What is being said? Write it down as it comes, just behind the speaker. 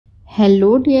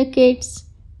Hello dear kids,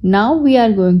 now we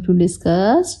are going to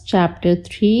discuss chapter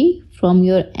 3 from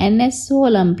your NSO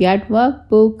Olympiad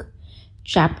workbook.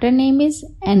 Chapter name is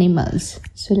Animals.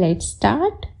 So let's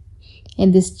start.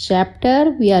 In this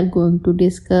chapter we are going to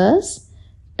discuss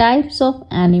types of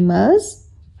animals,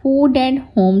 food and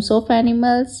homes of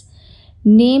animals,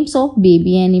 names of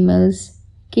baby animals,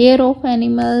 care of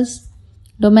animals,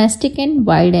 domestic and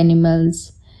wild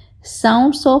animals,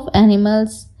 sounds of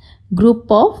animals,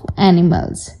 group of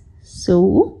animals.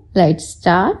 So let's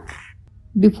start.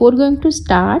 Before going to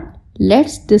start,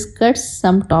 let's discuss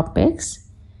some topics.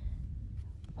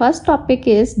 First topic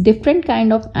is different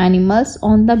kind of animals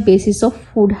on the basis of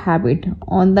food habit.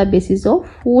 On the basis of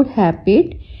food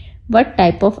habit, what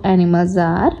type of animals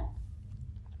are?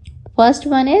 First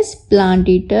one is plant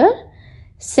eater,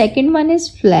 second one is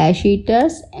flesh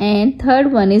eaters, and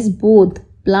third one is both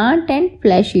plant and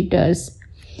flesh eaters.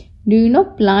 Do you know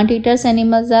plant eaters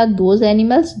animals are those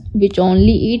animals which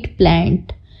only eat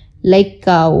plant, like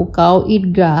cow. Cow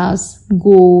eat grass,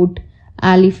 goat,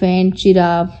 elephant,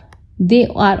 giraffe. They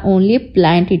are only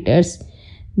plant eaters.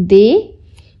 They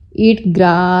eat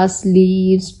grass,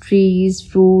 leaves, trees,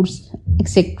 fruits,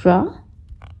 etc.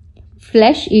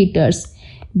 Flesh eaters,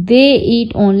 they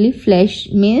eat only flesh,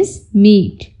 means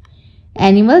meat.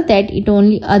 Animals that eat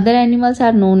only other animals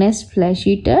are known as flesh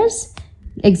eaters.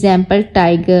 Example,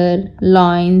 tiger,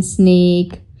 lion,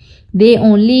 snake. They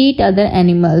only eat other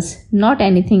animals, not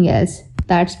anything else.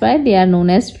 That's why they are known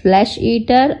as flesh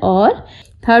eater. Or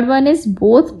third one is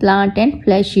both plant and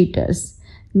flesh eaters.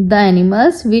 The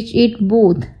animals which eat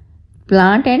both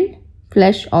plant and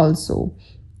flesh also.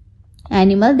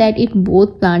 Animals that eat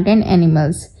both plant and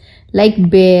animals,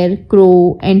 like bear,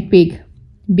 crow and pig.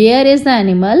 Bear is the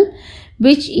animal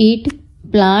which eat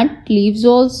plant leaves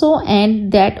also,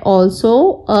 and that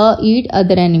also eat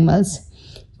other animals.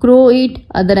 Crow eat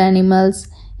other animals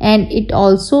and it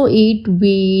also eat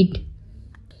wheat.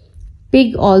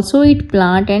 Pig also eat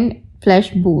plant and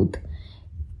flesh both.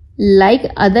 Like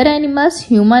other animals,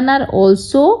 human are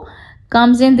also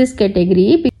comes in this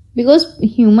category, because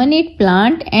human eat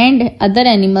plant and other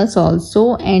animals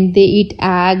also, and they eat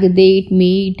egg, they eat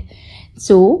meat.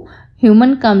 So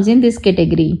human comes in this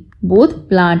category, both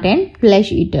plant and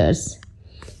flesh eaters.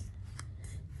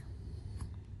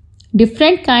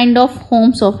 Different kind of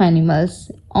homes of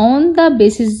animals. On the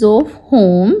basis of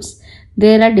homes,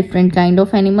 there are different kind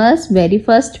of animals. Very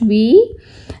first we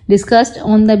discussed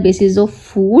on the basis of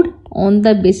food. On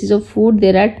the basis of food,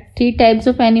 there are three types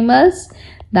of animals,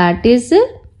 that is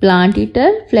plant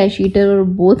eater, flesh eater, or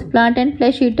both plant and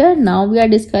flesh eater. Now we are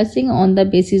discussing on the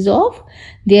basis of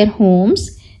their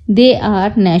homes. They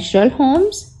are natural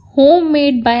homes, home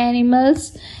made by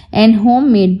animals, and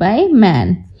home made by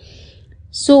man.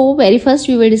 So very first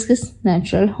we will discuss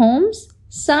natural homes.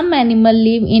 Some animals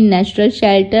live in natural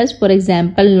shelters. For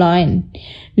example, lion.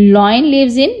 Lion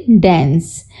lives in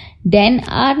dens. Dens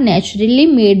are naturally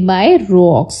made by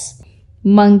rocks.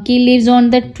 Monkey lives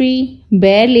on the tree.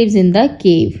 Bear lives in the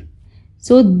cave.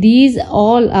 So these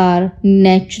all are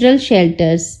natural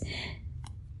shelters.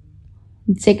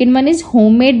 Second one is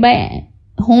homes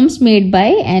made by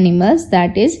animals.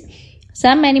 That is,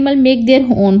 some animals make their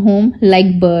own home,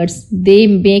 like birds, they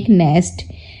make nest.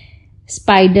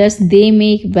 Spiders, they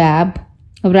make web.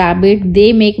 Rabbit,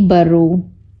 they make burrow.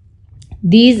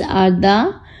 These are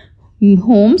the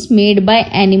homes made by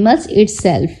animals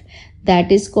itself.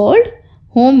 That is called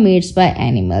home made by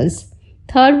animals.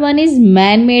 Third one is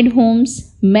man-made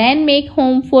homes. Man make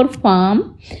home for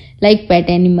farm, like pet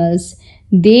animals.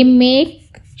 They make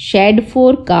shed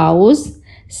for cows,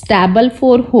 stable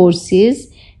for horses,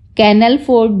 kennel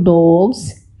for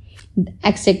dogs,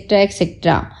 etc.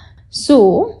 etc.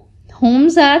 So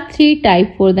homes are three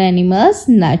types for the animals: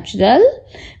 natural,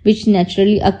 which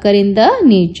naturally occur in the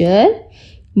nature,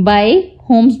 by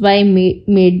homes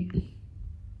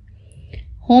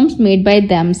made by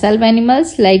themselves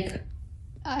animals, like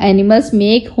animals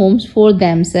make homes for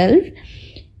themselves.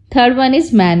 Third one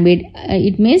is man-made.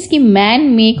 It means कि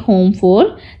man make home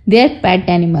for their pet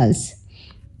animals.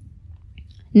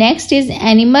 Next is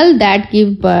animal that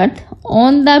give birth.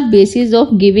 On the basis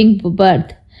of giving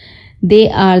birth, they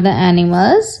are the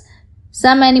animals.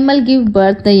 Some animal give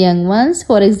birth the young ones.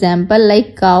 For example,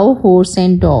 like cow, horse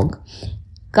and dog.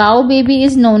 Cow baby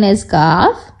is known as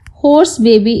calf. Horse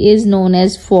baby is known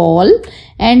as foal.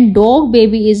 And dog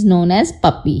baby is known as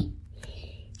puppy.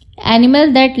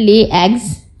 Animal that lay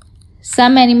eggs.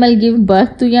 Some animal give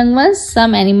birth to young ones.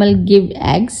 Some animal give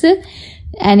eggs.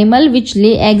 Animal which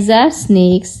lay eggs are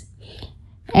snakes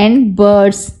and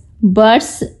birds.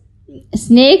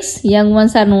 Snakes, young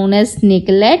ones are known as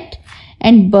snakelet,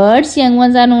 and birds young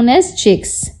ones are known as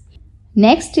chicks.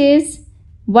 Next is,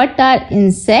 what are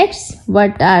insects,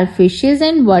 what are fishes,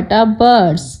 and what are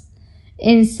birds?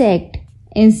 Insect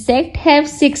have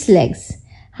 6 legs.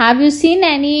 Have you seen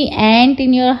any ant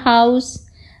in your house?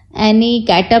 Any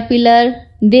caterpillar?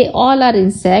 They all are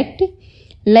insect,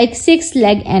 like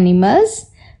 6-leg animals.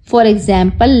 For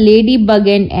example, ladybug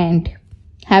and ant.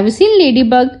 Have you seen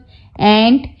ladybug,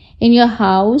 ant in your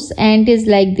house? Ant is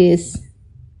like this.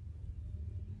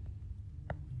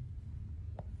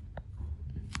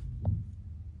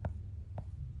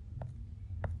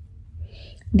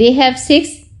 They have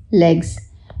 6 legs.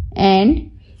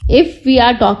 And if we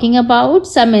are talking about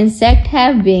some insect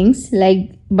have wings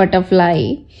like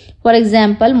butterfly, for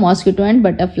example mosquito and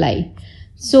butterfly.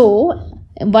 So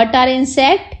what are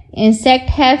insect? Insect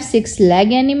have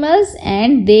 6-leg animals,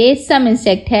 and some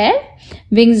insect have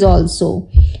wings also.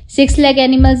 6-leg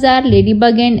animals are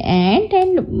ladybug and ant,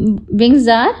 and wings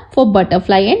are for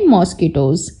butterfly and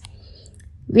mosquitoes.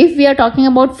 If we are talking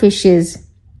about fishes,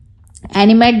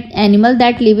 animal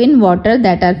that live in water,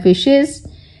 that are fishes,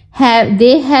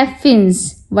 they have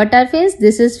fins. What are fins?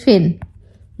 This is fin.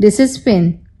 This is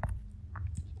fin.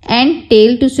 And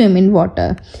tail to swim in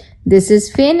water. This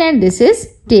is fin and this is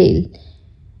tail.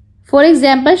 For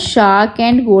example, shark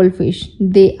and goldfish.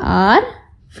 They are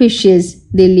fishes.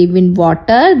 They live in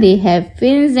water. They have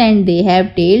fins and they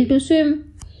have tail to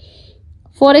swim.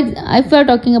 If we are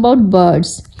talking about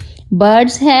birds,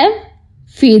 birds have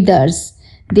feathers.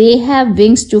 They have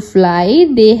wings to fly.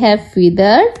 They have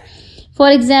feathers. For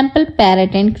example,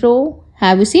 parrot and crow.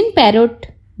 Have you seen parrot?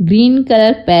 Green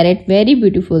color parrot, very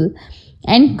beautiful.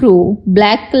 And crow,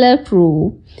 black color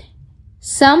crow.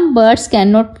 Some birds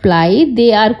cannot fly.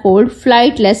 They are called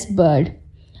flightless bird.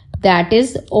 That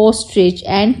is ostrich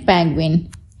and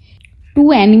penguin.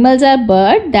 2 animals are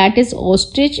bird, that is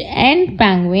ostrich and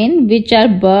penguin, which are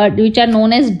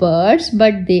known as birds,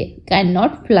 but they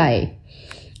cannot fly.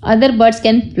 Other birds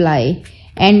can fly.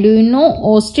 And do you know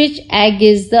ostrich egg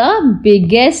is the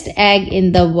biggest egg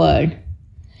in the world.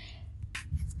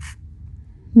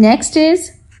 Next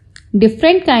is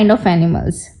different kind of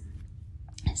animals.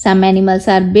 Some animals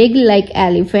are big like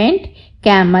elephant,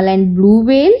 camel and blue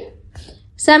whale.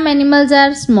 Some animals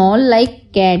are small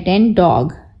like cat and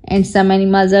dog. And some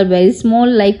animals are very small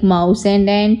like mouse and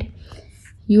ant.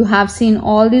 You have seen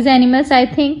all these animals, I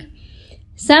think.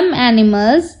 Some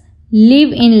animals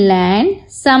live in land.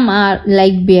 Some are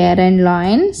like bear and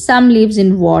lion. Some lives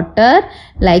in water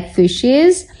like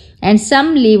fishes. And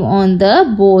some live on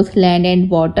the both land and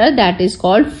water, that is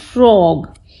called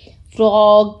frog.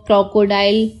 Frog,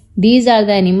 crocodile, these are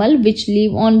the animals which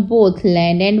live on both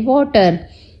land and water.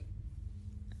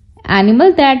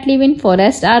 Animals that live in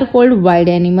forest are called wild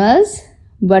animals.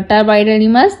 What are wild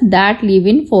animals? That live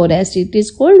in forest. It is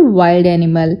called wild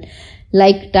animal.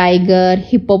 Like tiger,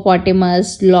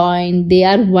 hippopotamus, lion, they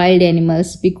are wild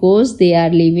animals because they are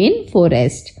live in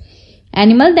forest.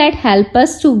 Animals that help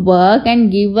us to work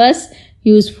and give us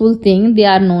useful things, they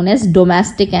are known as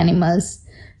domestic animals.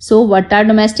 So what are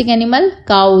domestic animal?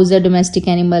 Cow is a domestic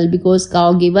animal because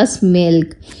cow give us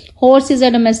milk. Horse is a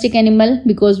domestic animal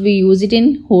because we use it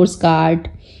in horse cart.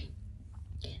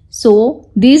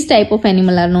 So these type of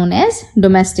animal are known as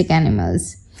domestic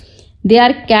animals. They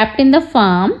are kept in the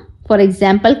farm. For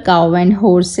example, cow and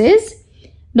horses.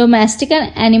 Domestic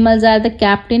animals are the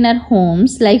kept in our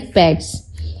homes like pets.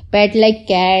 Pet like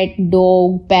cat,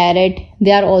 dog, parrot.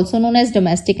 They are also known as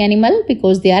domestic animal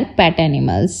because they are pet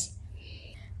animals.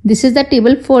 This is the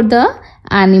table for the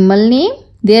animal name,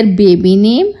 their baby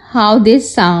name, how they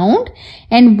sound,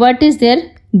 and what is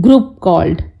their group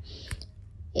called.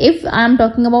 If I am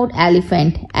talking about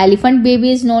elephant, elephant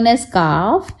baby is known as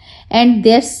calf, and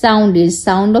their sound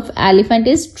of elephant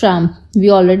is trump.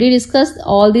 We already discussed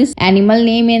all these animal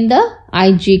name in the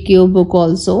IGQ book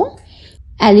also.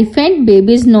 Elephant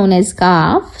baby is known as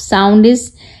calf,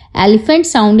 elephant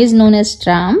sound is known as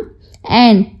trump,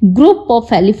 and group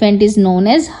of elephant is known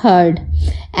as herd.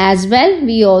 As well,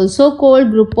 we also call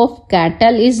group of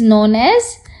cattle is known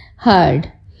as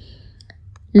herd.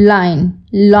 Lion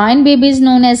baby is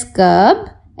known as cub,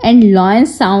 and lion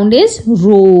sound is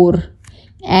roar,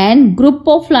 and group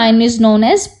of lion is known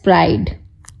as pride.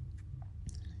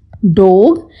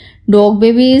 Dog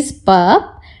baby is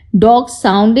pup, dog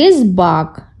sound is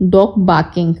bark, dog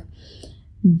barking.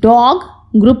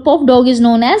 Group of dog is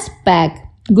known as pack.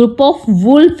 Group of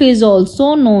wolf is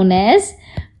also known as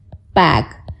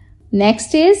pack.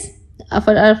 Next is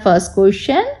for our first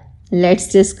question. Let's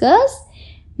discuss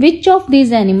which of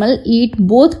these animals eat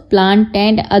both plant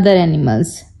and other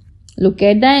animals. Look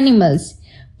at the animals.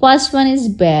 First one is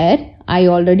bear. I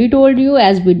already told you,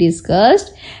 as we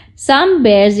discussed, some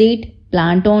bears eat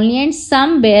plant only and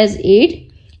some bears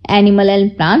eat animal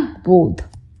and plant both.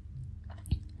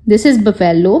 This is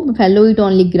buffalo. Buffalo eat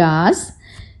only grass.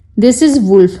 This is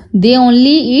wolf. They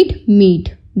only eat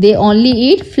meat. They only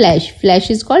eat flesh. Flesh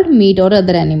is called meat or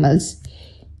other animals.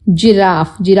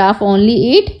 Giraffe. Giraffe only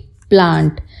eat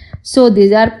plant. So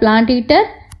these are plant eater.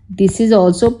 This is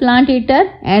also plant eater.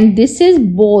 And this is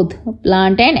both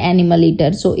plant and animal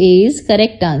eater. So A is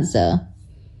correct answer.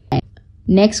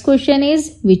 Next question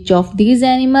is, which of these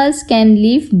animals can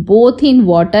live both in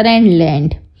water and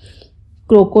land?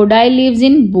 Crocodile lives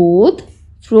in both.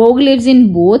 Frog lives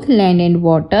in both land and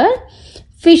water.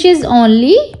 Fish is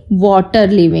only water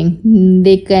living.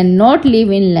 They cannot live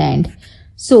in land.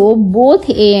 So both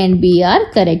A and B are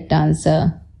correct answer.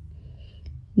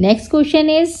 Next question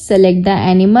is, select the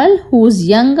animal whose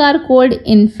young are called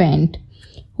infant.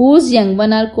 Whose young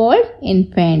one are called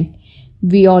infant?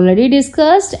 We already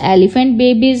discussed elephant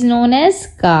baby is known as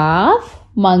calf.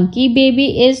 Monkey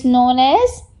baby is known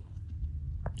as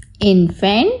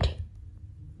infant.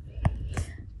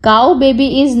 Cow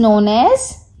baby is known as,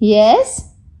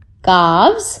 yes,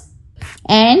 calves.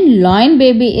 And lion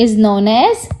baby is known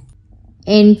as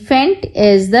infant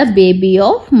is the baby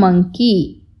of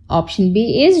monkey. Option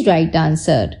B is right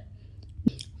answer.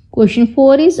 Question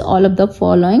 4 is, all of the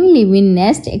following live in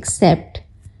nest except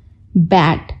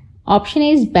bat. Option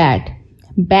A is bat.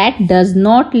 Bat does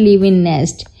not live in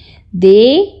nest.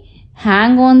 They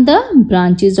hang on the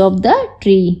branches of the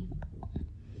tree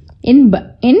in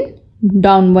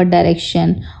downward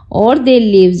direction, or they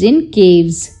lives in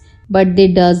caves, but they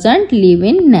doesn't live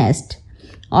in nest.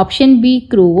 Option B,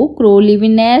 crow. Crow live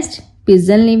in nest,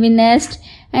 pigeon live in nest,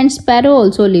 and sparrow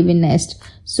also live in nest.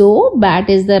 So bat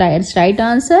is the right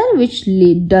answer, which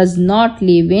does not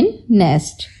live in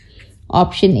nest.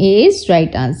 Option A is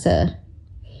right answer.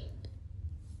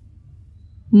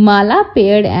 Mala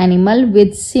paired animal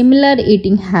with similar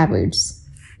eating habits.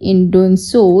 In doing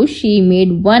so, she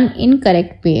made one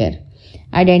incorrect pair.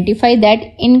 Identify that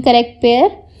incorrect pair.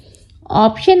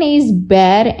 Option A is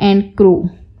bear and crow.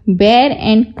 Bear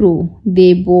and crow,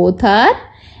 they both are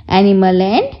animal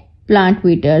and plant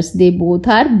eaters. They both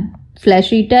are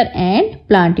flesh eater and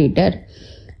plant eater.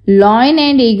 Lion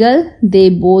and eagle, they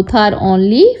both are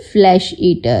only flesh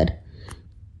eater.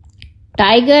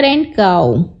 Tiger and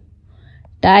cow.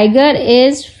 Tiger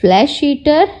is flesh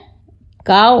eater.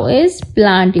 Cow is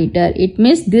plant eater. It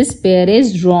means this pair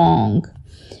is wrong.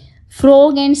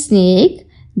 Frog and snake,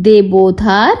 they both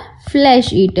are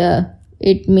flesh eater.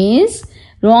 It means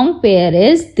wrong pair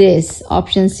is this.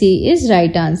 Option C is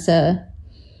right answer.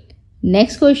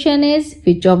 Next question is,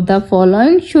 which of the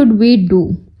following should we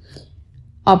do?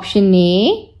 Option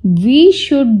A, we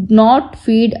should not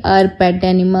feed our pet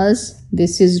animals.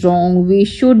 This is wrong. We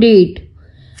should eat.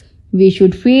 We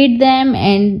should feed them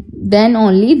and then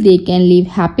only they can live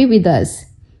happy with us.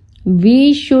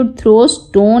 We should throw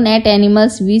stone at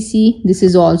animals we see. This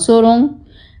is also wrong.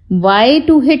 Why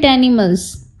to hit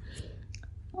animals?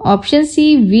 Option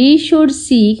C, we should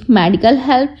seek medical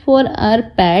help for our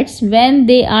pets when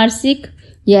they are sick.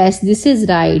 Yes, this is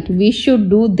right. We should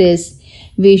do this.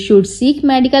 We should seek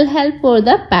medical help for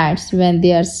the pets when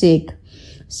they are sick.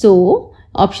 So,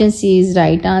 option C is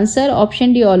right answer.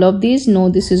 Option D, all of these, no,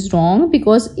 this is wrong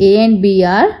because A and B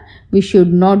are we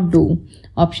should not do.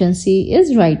 Option C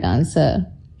is right answer.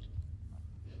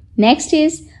 Next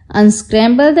is,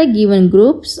 unscramble the given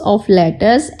groups of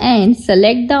letters and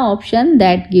select the option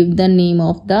that give the name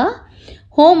of the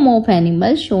home of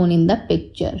animal shown in the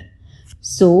picture.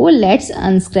 So, let's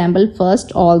unscramble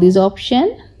first all these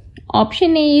options.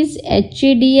 Option A is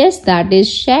HADS, that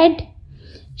is shed.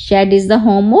 Shed is the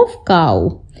home of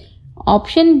cow.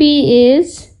 Option B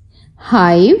is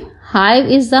hive. Hive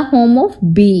is the home of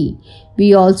bee.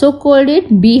 We also called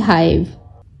it beehive.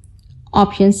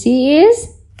 Option C is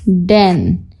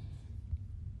den.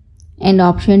 And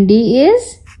option D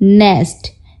is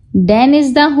nest. Den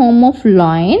is the home of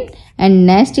lion and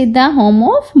nest is the home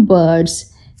of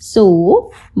birds.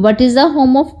 So, what is the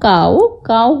home of cow?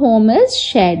 Cow home is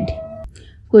shed.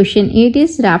 Question 8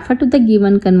 is, refer to the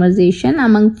given conversation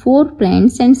among 4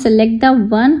 friends and select the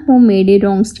one who made a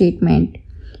wrong statement.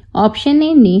 Option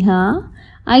A, Neha,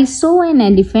 I saw an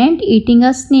elephant eating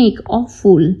a snake.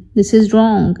 Awful. This is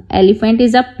wrong. Elephant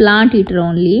is a plant eater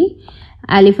only.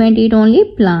 Elephant eat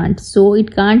only plant, so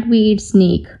it can't be eat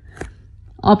snake.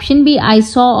 Option B, I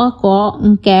saw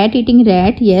a cat eating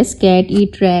rat. Yes, cat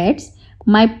eat rats.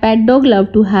 My pet dog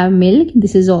love to have milk.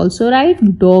 This is also right.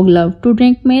 Dog love to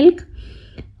drink milk.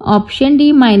 Option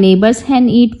D, my neighbor's hen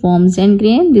eat worms and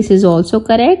grain. This is also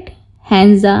correct.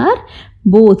 Hens are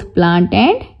both plant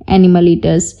and animal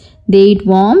eaters. They eat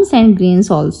worms and grains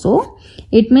also.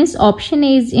 It means option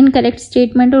A is incorrect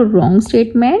statement or wrong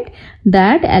statement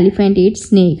that elephant eats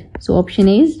snake. So option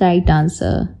A is right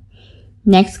answer.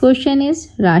 Next question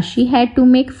is Rashi had to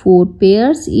make 4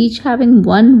 pairs, each having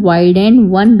one wild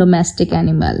and one domestic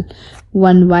animal.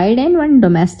 One wild and one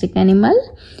domestic animal.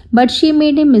 But she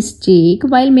made a mistake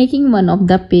while making one of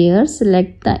the pairs.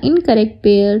 Select the incorrect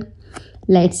pair.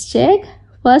 Let's check.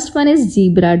 First one is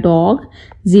zebra dog.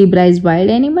 Zebra is wild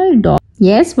animal. Dog.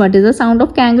 Yes, what is the sound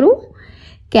of kangaroo?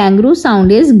 Kangaroo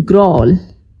sound is growl.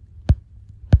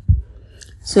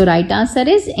 So right answer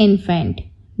is infant.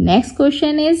 Next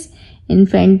question is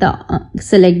infant.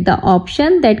 Select the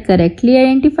option that correctly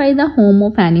identify the home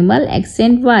of animal X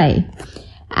and Y.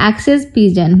 X is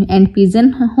pigeon and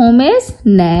pigeon home is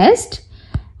nest.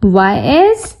 Y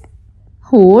is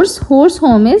horse. Horse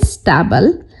home is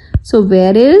stable. So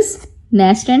where is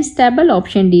nest and stable?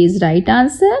 Option D is right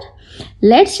answer.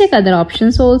 Let's check other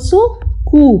options also.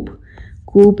 Coop.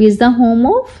 Coop is the home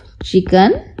of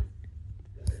chickens.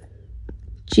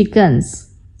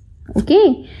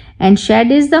 Okay. And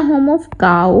shed is the home of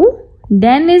cow.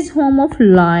 Den is home of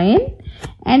lion.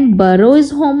 And burrow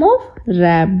is home of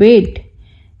rabbit.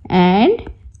 And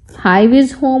hive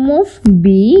is home of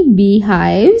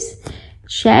beehives.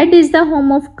 Shed is the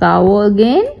home of cow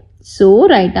again. So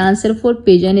right answer for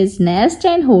pigeon is nest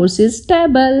and horse is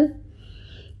stable.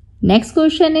 Next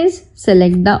question is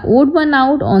select the odd one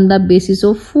out on the basis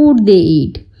of food they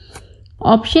eat.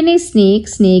 Option is snake.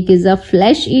 Snake is a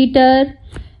flesh eater.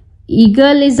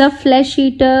 Eagle is a flesh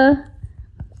eater.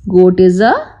 Goat is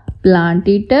a plant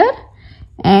eater.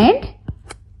 And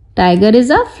tiger is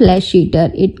a flesh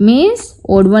eater. It means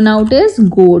odd one out is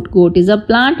goat. Goat is a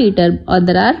plant eater.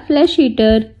 Other are flesh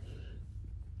eater.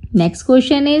 Next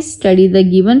question is study the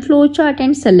given flow chart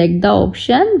and select the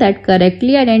option that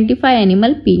correctly identify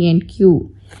animal P and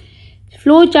Q.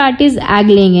 Flow chart is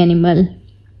egg-laying animal.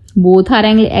 Both are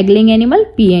egg-laying animal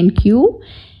P and Q.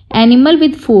 Animal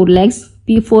with 4 legs.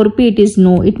 P for P it is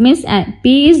no. It means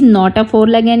P is not a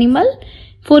 4-leg animal.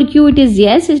 For Q it is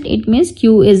yes. It means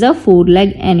Q is a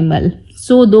 4-leg animal.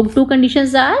 So those 2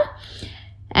 conditions are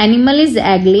animal is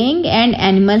egg-laying and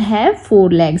animal have 4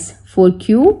 legs for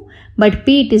Q. But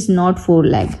P it is not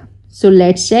 4-leg. So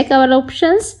let's check our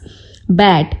options.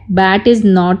 Bat. Bat is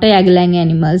not an egg-laying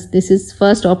animal. This is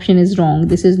first option is wrong.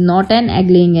 This is not an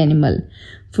egg-laying animal.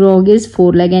 Frog is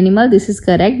 4-leg animal. This is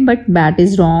correct, but bat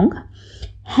is wrong.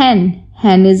 Hen.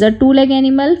 Hen is a 2-leg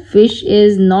animal. Fish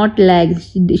is not leg.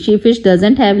 Fish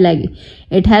doesn't have leg.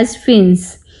 It has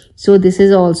fins. So this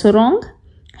is also wrong.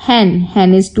 Hen.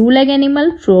 Hen is 2-leg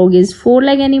animal. Frog is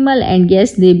 4-leg animal. And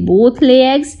yes, they both lay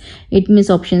eggs. It means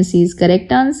option C is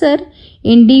correct answer.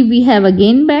 In D, we have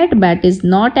again bat. Bat is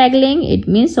not egg-laying. It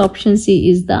means option C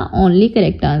is the only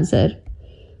correct answer.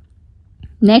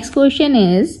 Next question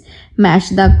is match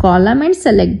the column and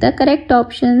select the correct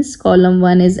options. Column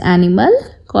 1 is animal.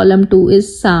 Column 2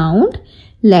 is sound.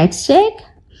 Let's check.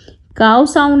 Cow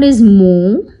sound is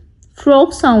moo.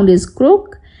 Frog sound is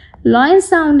croak. Lion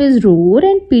sound is roar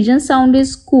and pigeon sound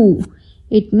is coo.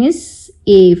 It means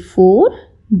A4,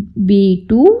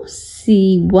 B2,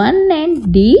 C1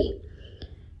 and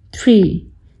D3.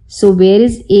 So where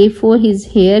is A4 is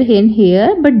here and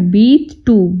here, but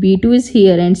B2 is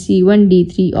here and C1,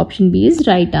 D3. Option B is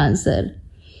right answer.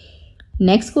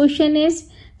 Next question is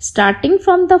starting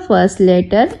from the first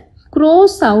letter,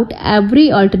 cross out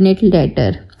every alternate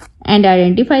letter and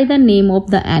identify the name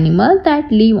of the animal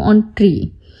that live on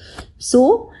tree.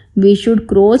 So we should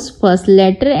cross first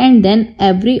letter and then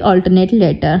every alternate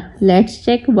letter. Let's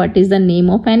check what is the name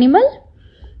of animal.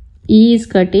 E is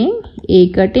cutting,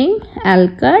 A cutting, L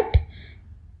cut,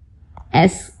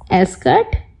 S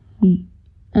cut,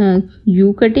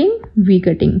 U cutting, V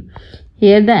cutting.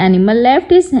 Here the animal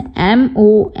left is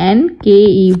Monkey.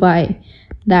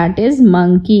 That is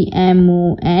monkey.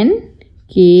 Monkey.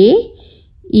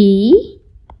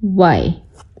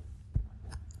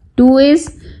 2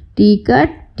 is T cut.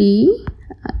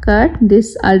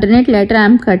 This alternate letter I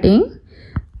am cutting.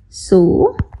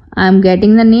 So I am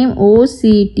getting the name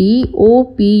OCTOPUS.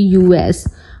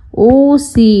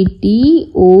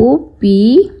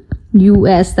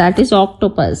 OCTOPUS. That is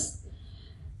octopus.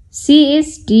 C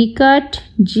is T cut,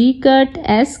 G cut,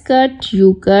 S cut,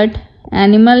 U cut.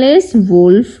 Animal is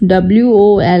wolf.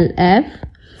 WOLF.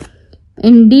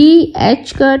 In D,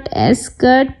 H cut, S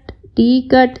cut, T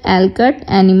cut, L cut.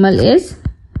 Animal is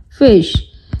fish.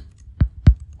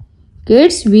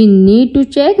 Kids, we need to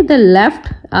check the left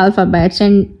alphabets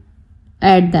and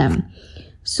add them.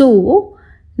 So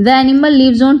the animal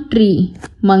lives on tree.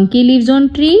 Monkey lives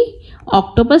on tree.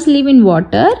 Octopus live in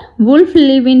water, wolf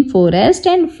live in forest,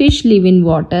 and fish live in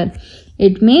water.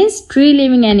 It means tree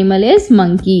living animal is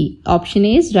monkey. Option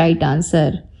A is right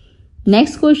answer.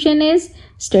 Next question is,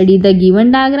 study the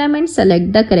given diagram and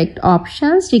select the correct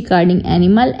options regarding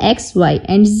animal X, Y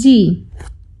and Z.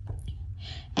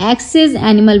 X is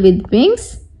animal with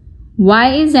wings,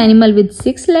 Y is animal with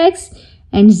 6 legs,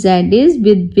 and Z is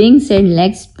with wings and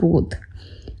legs both.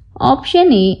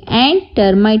 Option A, ant,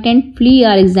 termite and flea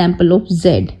are example of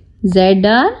Z. Z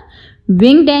are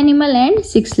winged animal and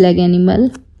 6-leg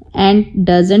animal. Ant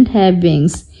doesn't have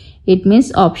wings. It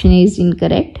means option A is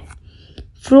incorrect.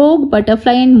 Frog,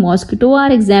 butterfly and mosquito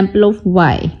are example of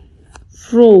Y.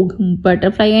 Frog,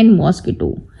 butterfly and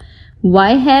mosquito.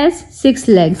 Y has 6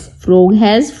 legs. Frog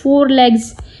has 4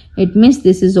 legs. It means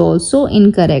this is also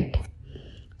incorrect.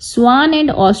 Swan and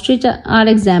ostrich are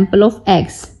example of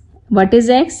X. What is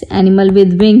X? Animal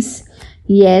with wings.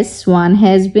 Yes, swan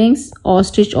has wings.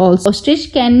 Ostrich also.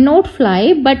 Ostrich cannot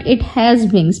fly, but it has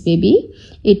wings, baby.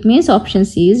 It means option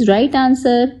C is right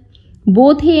answer.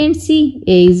 Both A and C.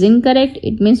 A is incorrect.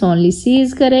 It means only C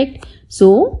is correct.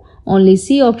 So, only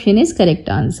C option is correct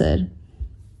answer.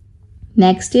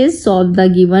 Next is solve the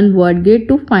given word grid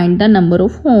to find the number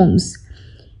of homes.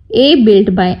 A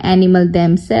built by animal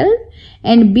themselves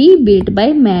and B built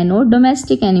by man or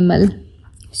domestic animal.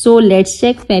 So, let's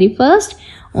check very first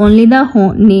only the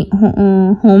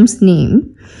home's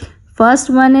name. First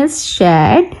one is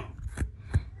shed,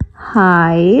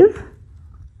 hive.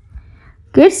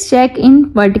 Kids check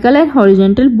in vertical and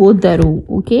horizontal both the row,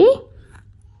 okay?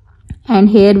 And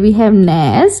here we have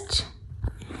nest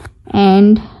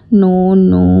and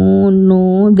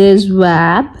no, there's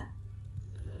web.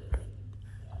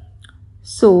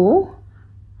 So,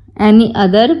 any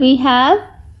other we have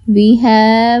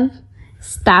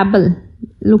stable.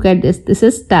 Look at this. This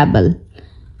is stable.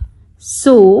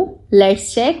 So,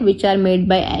 let's check which are made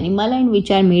by animal and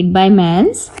which are made by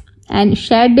man's. And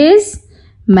shed is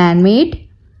man-made,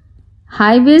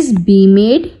 hive is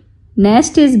bee-made,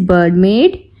 nest is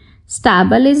bird-made,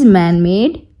 stable is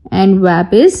man-made, and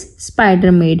web is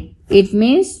spider-made. It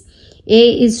means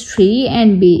A is 3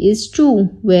 and B is 2.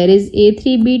 Where is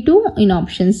A3, B2? In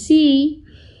option C.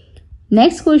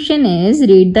 Next question is,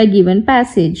 read the given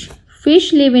passage.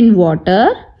 Fish live in water.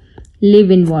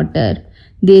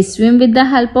 They swim with the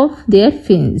help of their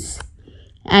fins.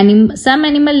 Some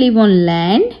animals live on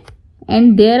land.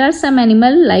 And there are some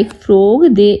animals like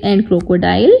frog and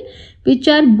crocodile which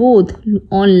are both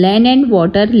on land and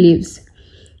water lives.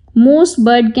 Most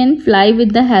birds can fly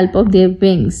with the help of their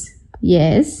wings.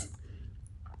 Yes.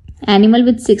 Animals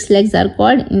with 6 legs are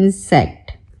called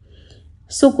insect.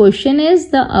 So question is,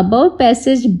 the above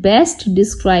passage best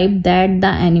describe that the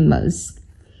animals.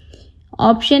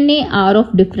 Option A are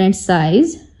of different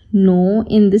size. No,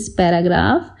 in this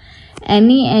paragraph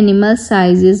any animal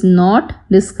size is not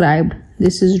described.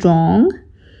 This is wrong.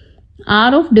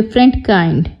 Are of different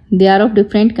kind. They are of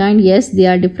different kind. Yes, they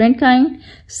are different kind.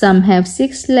 Some have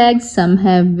 6 legs, some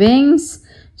have wings.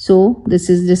 So, this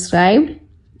is described.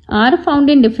 Are found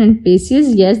in different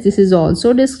places. Yes, this is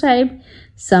also described.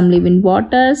 Some live in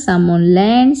water, some on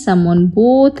land, some on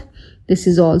both. This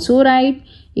is also right.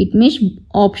 It means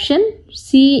option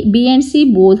C, B and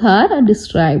C both are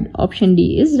described. Option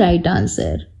D is right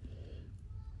answer.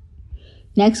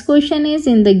 Next question is,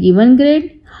 in the given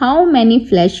grid, how many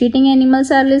flesh-eating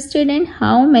animals are listed and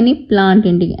how many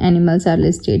plant-eating animals are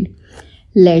listed?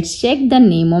 Let's check the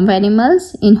name of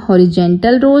animals in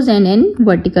horizontal rows and in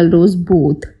vertical rows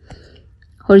both.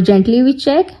 Horizontally we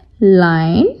check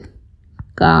lion,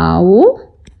 cow.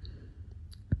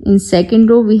 In second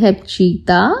row we have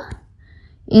cheetah.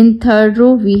 In third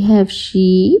row we have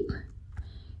sheep.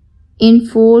 In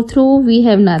fourth row we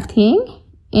have nothing.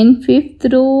 In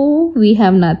fifth row we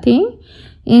have nothing.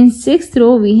 In sixth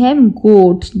row we have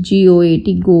goat,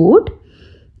 G-O-A-T, goat.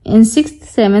 In sixth,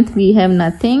 seventh we have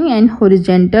nothing. And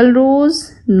horizontal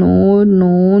rows, no,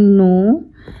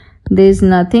 there is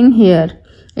nothing here.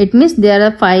 It means there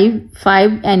are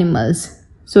five animals.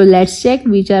 So let's check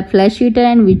which are flesh eater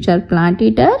and which are plant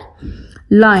eater.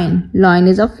 Lion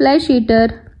is a flesh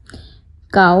eater.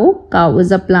 Cow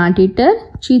is a plant eater.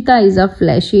 Cheetah is a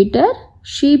flesh eater.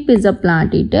 Sheep is a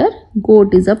plant eater.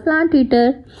 Goat is a plant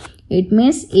eater. It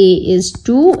means A is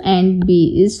 2 and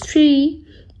B is 3.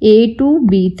 A2,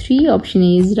 B3, option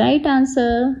A is right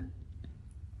answer.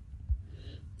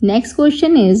 Next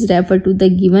question is, refer to the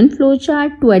given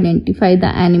flowchart to identify the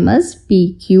animals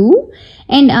P, Q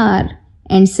and R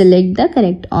and select the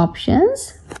correct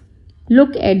options.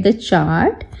 Look at the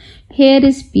chart. Here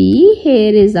is P,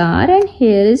 here is R and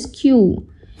here is Q.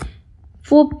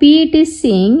 For P it is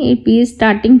saying P is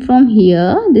starting from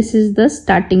here. This is the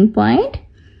starting point,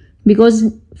 because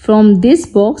from this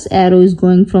box arrow is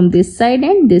going from this side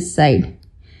and this side.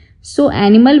 So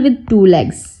animal with 2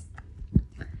 legs.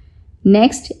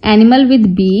 Next, animal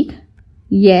with beak.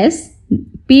 Yes,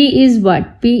 P is what?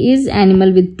 P is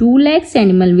animal with 2 legs,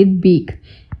 animal with beak.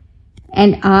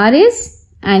 And R is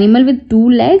animal with 2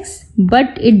 legs,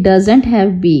 but it doesn't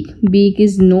have beak. Beak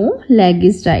is no, leg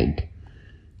is right.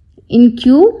 In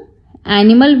Q,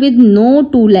 animal with no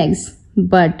 2 legs,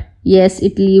 but yes,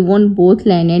 it lives on both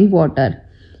land and water.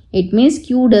 It means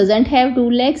Q doesn't have 2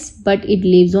 legs, but it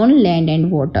lives on land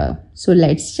and water. So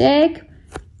let's check.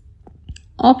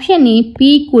 Option A,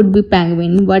 P could be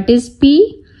penguin. What is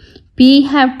P? P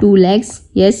have 2 legs.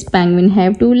 Yes, penguin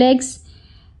have 2 legs.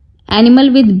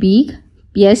 Animal with beak.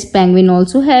 Yes, penguin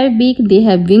also have beak. They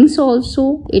have wings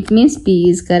also. It means P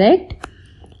is correct.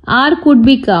 R could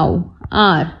be cow.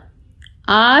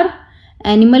 R,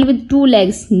 animal with 2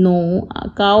 legs. No,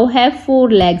 cow have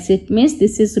 4 legs. It means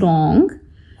this is wrong.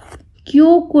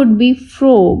 Q could be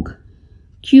frog.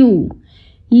 Q,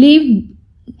 live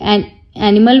an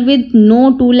animal with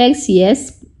no 2 legs.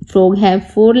 Yes, frog have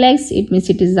 4 legs. It means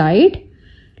it is right.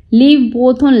 Live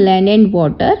both on land and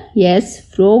water.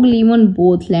 Yes, frog live on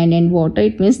both land and water.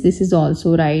 It means this is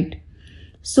also right.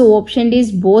 So option D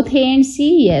is both A and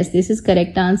C. Yes, this is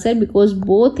correct answer, because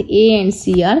both A and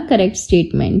C are correct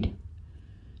statement.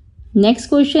 Next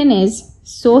question is,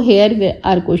 so here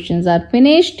our questions are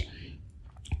finished.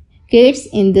 Kids,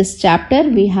 in this chapter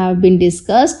we have been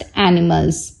discussed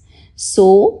animals.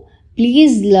 So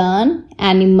please learn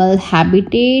animal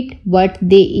habitat, what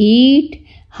they eat,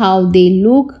 how they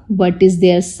look, what is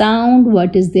their sound,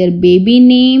 what is their baby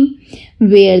name,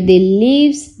 where they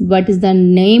live, what is the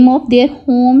name of their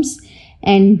homes,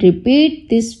 and repeat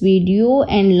this video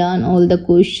and learn all the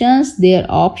questions, their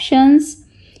options.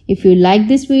 If you like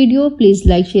this video, please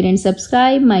like, share and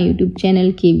subscribe my YouTube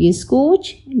channel KVS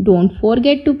Coach. Don't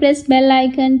forget to press bell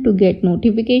icon to get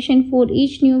notification for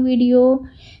each new video.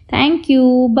 Thank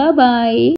you. Bye bye.